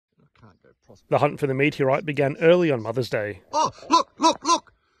The hunt for the meteorite began early on Mother's Day. Oh, look, look,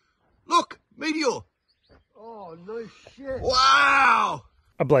 look! Look! Meteor! Oh, no shit! Wow!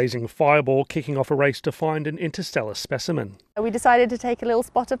 A blazing fireball kicking off a race to find an interstellar specimen. We decided to take a little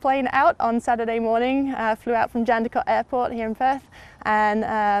spotter plane out on Saturday morning, flew out from Jandakot Airport here in Perth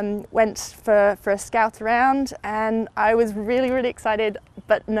and went for a scout around, and I was really excited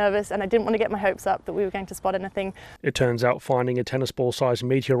but nervous, and I didn't want to get my hopes up that we were going to spot anything. It turns out finding a tennis ball sized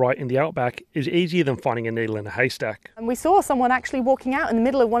meteorite in the outback is easier than finding a needle in a haystack. And we saw someone actually walking out in the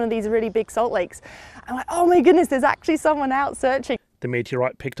middle of one of these really big salt lakes. I'm like, oh my goodness, there's actually someone out searching. The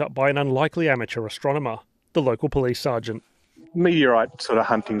meteorite picked up by an unlikely amateur astronomer, the local police sergeant. Meteorite sort of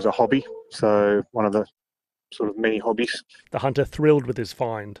hunting's a hobby, so one of the sort of many hobbies. The hunter thrilled with his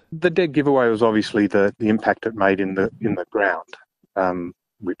find. The dead giveaway was obviously the impact it made in the ground,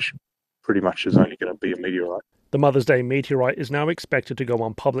 which pretty much is only going to be a meteorite. The Mother's Day meteorite is now expected to go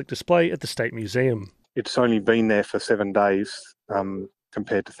on public display at the State Museum. It's only been there for 7 days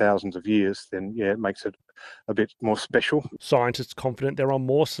compared to thousands of years, then yeah, it makes it a bit more special. Scientists confident there are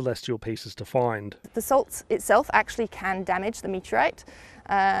more celestial pieces to find. The salt itself actually can damage the meteorite,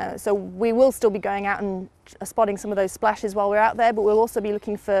 so we will still be going out and spotting some of those splashes while we're out there, but we'll also be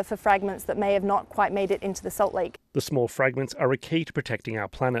looking for fragments that may have not quite made it into the salt lake. The small fragments are a key to protecting our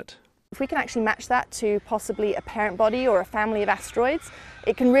planet. If we can actually match that to possibly a parent body or a family of asteroids,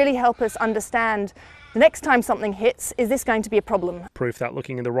 it can really help us understand the next time something hits, is this going to be a problem? Proof that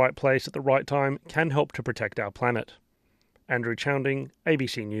looking in the right place at the right time can help to protect our planet. Andrew Chounding,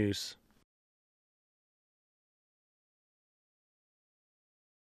 ABC News.